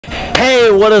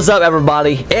Hey, what is up,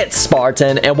 everybody? It's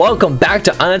Spartan, and welcome back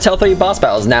to Undertale 3 boss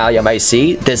battles. Now, you may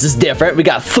see, this is different. We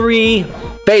got 3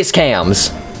 face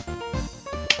cams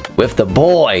with the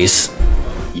boys.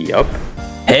 Yup.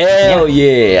 Hell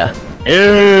yeah.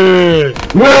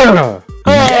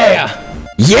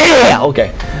 Yeah.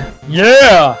 Okay.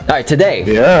 Yeah. All right, today.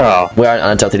 Yeah. We are in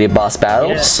Undertale 3 boss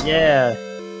battles. Yeah.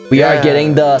 We are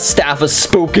getting the Staff of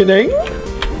Spookening.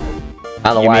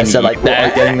 I don't know why I said like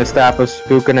that. Getting the Staff of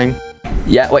Spookening.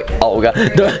 Yeah, wait. Oh, God.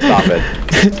 Stop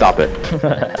it. Stop it.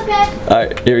 Okay.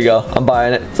 Alright, here we go. I'm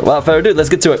buying it. So, without further ado, let's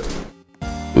get to it.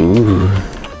 Ooh.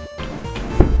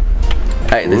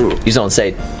 Alright, use on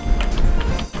Sade.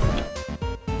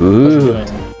 Ooh.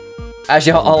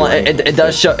 Actually, hold on. It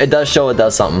does show. It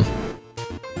does something.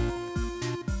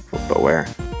 But where?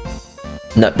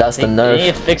 No, that's the nerf. They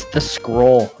need to fix the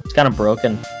scroll. It's kind of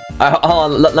broken. Hold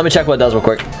on. Let me check what it does real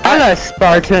quick. Hello,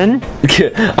 Spartan.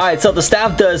 Alright, so the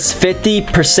staff does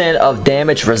 50% of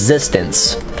damage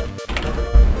resistance.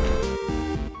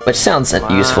 Which sounds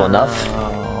useful enough.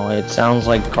 Oh, it sounds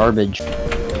like garbage.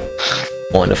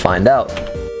 Want to find out.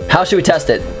 How should we test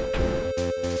it?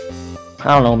 I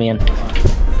don't know, man.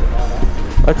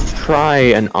 Let's try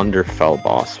an Undertale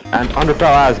boss. An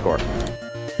Undertale Asgore.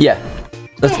 Yeah.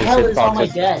 What the hell is on my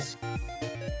desk?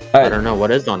 I Alright, don't know what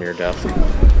is on your desk.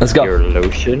 let's go. Your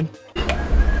lotion.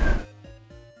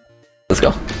 Let's go.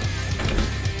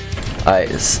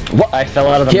 Alright, what? I fell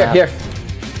out of the map. Here.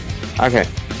 Okay.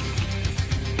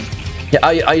 Yeah,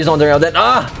 I use on there then.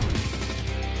 Ah!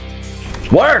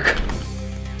 Work!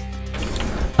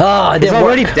 Ah, it It's didn't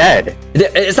already work. dead.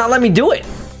 It's not letting me do it.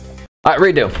 Alright,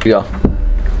 redo. Here you go.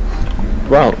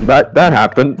 Well, that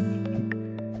happened.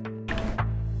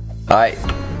 Alright.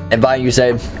 Invite you,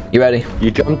 Sade. You ready?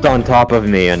 You jumped on top of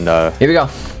me and Here we go.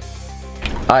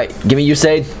 Alright, give me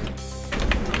Usaid.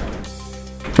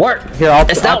 Work! Here,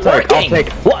 It's not I'll working! take.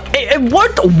 What? It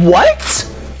worked? What?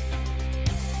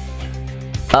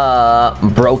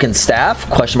 Broken staff?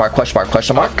 Question mark, question mark,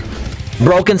 question mark.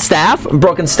 Broken staff?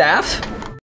 Broken staff?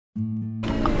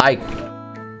 I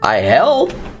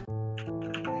held?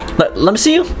 Let me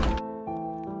see you.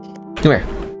 Come here.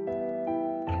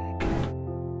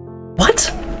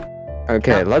 What?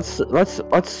 Okay, let's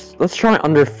try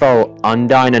Undertale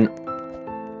Undyne, and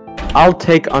I'll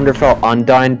take Undertale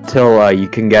Undyne till you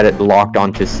can get it locked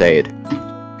onto Sade,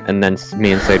 and then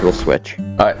me and Sade will switch.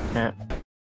 Alright.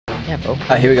 Yeah, bro.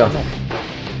 Alright, here we go.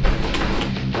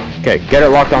 Okay, get it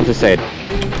locked onto Sade.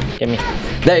 Give me.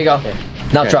 There you go. Okay.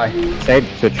 Now Okay. try. Sade,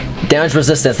 switch. Damage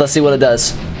resistance. Let's see what it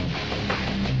does.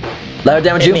 Let her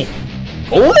damage Hit you. me.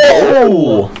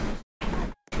 Ooh!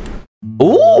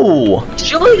 Ooh!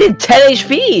 She only did 10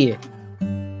 HP.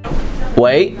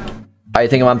 Wait. Are you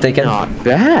thinking what I'm thinking? Not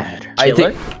bad. I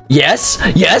think. Yes!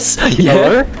 Yes! Yeah!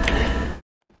 Killer?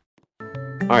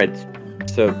 Alright,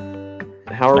 so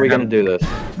how are we gonna do this?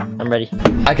 I'm ready.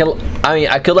 I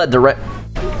could let direct.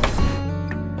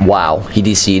 Wow, he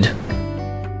DC'd.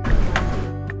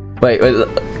 Wait.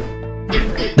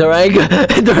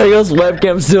 Durango's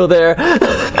webcam's still there.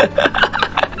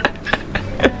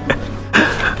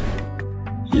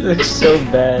 You look so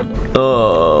bad.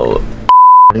 Oh.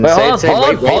 Wait,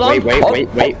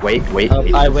 wait. Oh,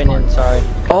 I went in, sorry.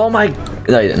 Oh my.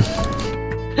 No, you didn't.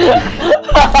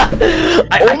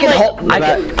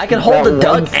 I can hold the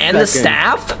duck and the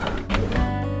staff.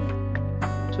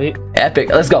 Sweet. Epic.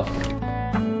 Let's go.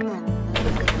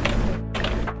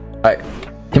 Alright.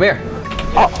 Come here.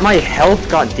 Oh, my health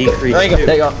got decreased. There you go. too.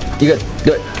 There you go. You good.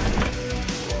 Good.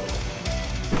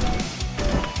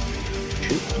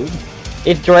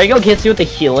 If Drago gets you with the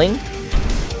healing...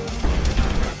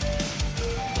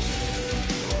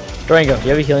 Durango, do you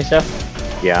have a healing staff?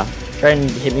 Yeah. Try and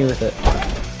hit me with it.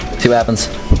 See what happens.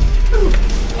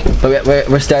 But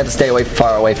we're starting to stay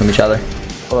far away from each other.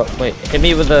 Hold up, wait. Hit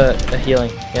me with the healing.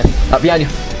 Yeah. Up behind you.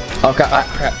 Oh crap.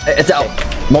 Crap. It's out.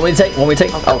 Want me to take? Want me to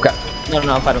take? Oh crap. No,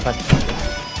 I'm fine.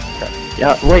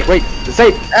 Yeah, wait.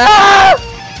 Sade! Ah!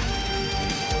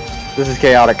 This is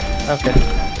chaotic. Okay.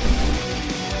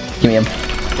 Give me him,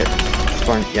 Okay.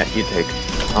 Spartan, yeah, you take.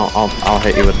 I'll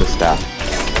hit you with the staff.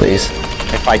 please.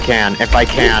 If I can.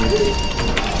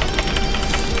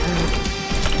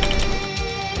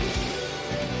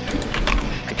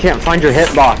 I can't find your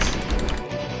hitbox.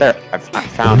 There, I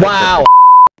found it. Wow.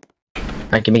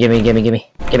 Alright, gimme.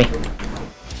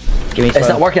 It's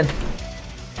not working.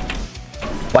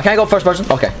 Why can't I go first person?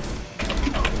 Okay.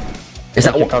 It's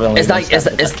not.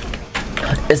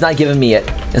 It's not giving me it.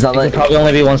 It's not. It can probably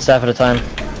only be one staff at a time.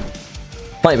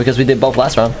 Funny because we did both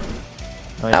last round.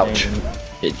 Oh, Ouch.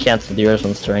 It canceled yours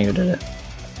once Durango did it.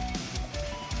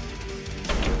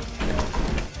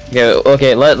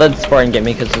 Okay, let Spartan get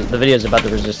me because the video is about the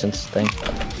resistance thing.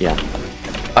 Yeah.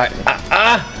 Alright,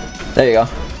 there you go.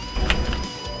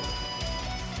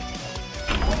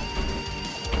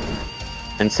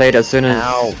 And Sade, as soon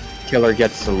as Killer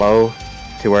gets low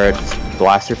to where it's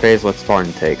blaster phase, let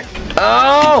Spartan take.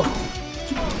 Oh!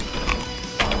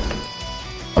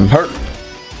 I'm hurt.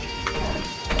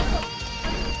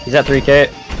 He's at 3k.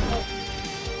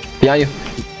 Behind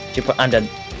you. I'm dead.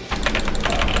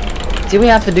 Do we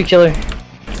have to do Killer?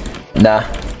 Nah.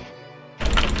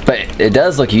 But it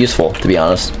does look useful, to be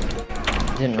honest.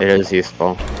 Didn't It is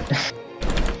useful.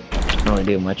 really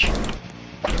do much.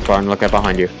 Spartan, look at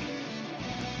behind you.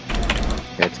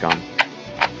 Okay, it's gone.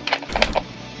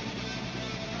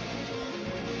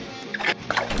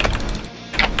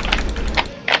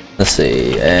 Let's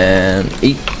see, and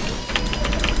eat.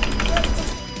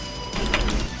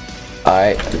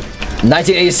 Alright.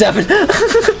 1987!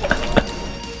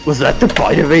 Was that the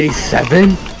bite of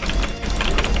 87?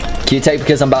 Can you take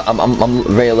because I'm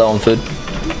very low on food?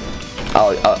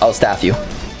 I'll staff you.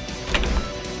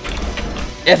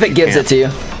 If it gives it to you.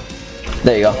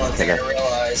 There you go. One thing I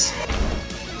realize.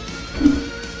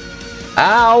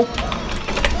 Ow!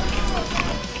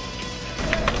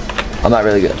 I'm not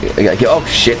really good. Oh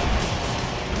shit.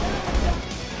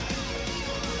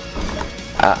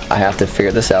 I have to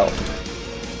figure this out.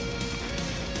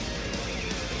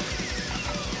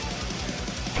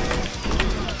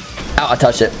 Ow, I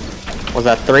touched it. Was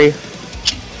that 3?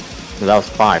 No, that was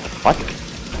 5. What?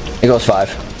 It goes 5.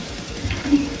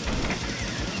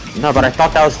 No, but I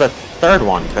thought that was the 3rd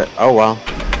one. But, oh well.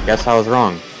 Guess I was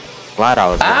wrong. Glad I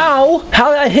was wrong. Ow! How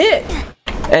did I hit?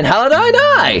 And how did I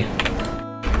die?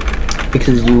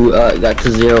 Because you got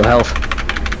to 0 health.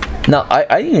 No,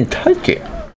 I didn't even touch it.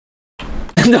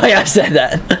 No, yeah, I said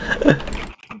that.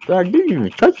 I didn't even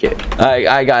touch it.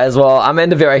 Alright, guys, well, I'm ending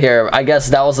the video right here. I guess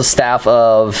that was a staff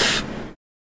of...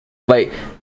 Wait.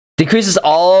 Decreases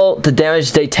all the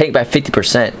damage they take by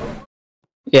 50%.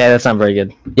 Yeah, that's not very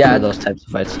good. Yeah. For those types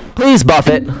of fights. Please buff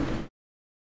it.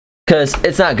 Because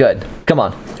it's not good. Come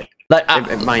on. Like,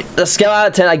 It might. the scale out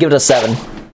of 10, I give it a 7.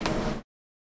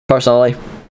 Personally.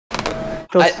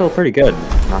 Feels still pretty good.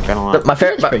 Not gonna lie. But my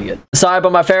favorite... Pretty good. Sorry,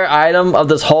 but my favorite item of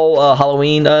this whole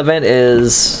Halloween event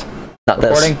is... Not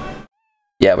Recording? this.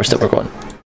 Yeah, we're still recording.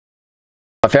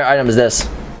 My favorite item is this.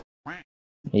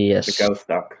 Yes. The ghost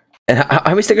duck. And how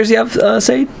many stickers do you have,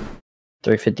 Sade?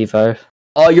 355.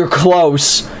 Oh, you're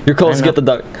close. You're close to get the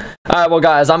duck. Alright, well,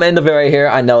 guys, I'm ending the video right here.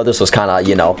 I know this was kind of,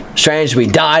 you know, strange. We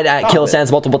died at Kill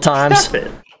Sands multiple times. Stop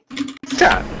it.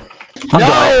 Stop.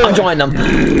 I'm joining them.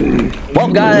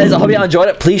 Well, guys, I hope you enjoyed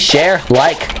it. Please share,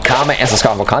 like, comment, and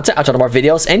subscribe for more content. I'll try to more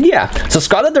videos. And yeah,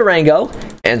 subscribe to Durango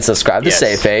and subscribe to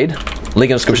Save Fade. Link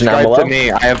in the description down below. To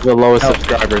me, I have the lowest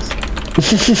subscribers.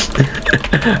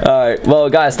 Alright, well,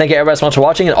 guys, thank you everybody so much for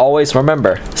watching. And always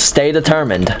remember, stay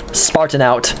determined. Spartan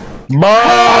out.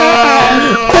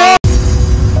 Bye!